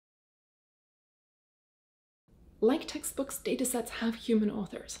like textbooks, datasets have human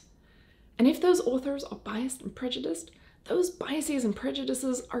authors. And if those authors are biased and prejudiced, those biases and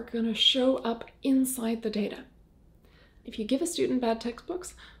prejudices are going to show up inside the data. If you give a student bad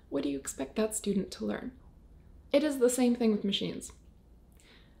textbooks, what do you expect that student to learn? It is the same thing with machines.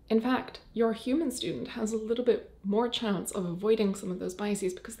 In fact, your human student has a little bit more chance of avoiding some of those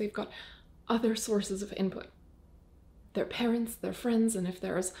biases because they've got other sources of input. Their parents, their friends, and if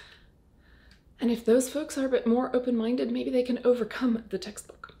those folks are a bit more open-minded, maybe they can overcome the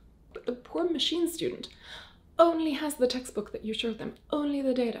textbook. But the poor machine student only has the textbook that you showed them, only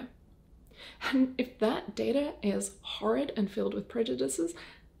the data. And if that data is horrid and filled with prejudices,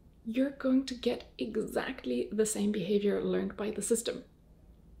 you're going to get exactly the same behavior learned by the system.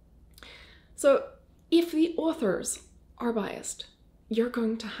 So if the authors are biased, you're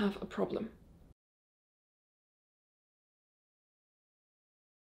going to have a problem.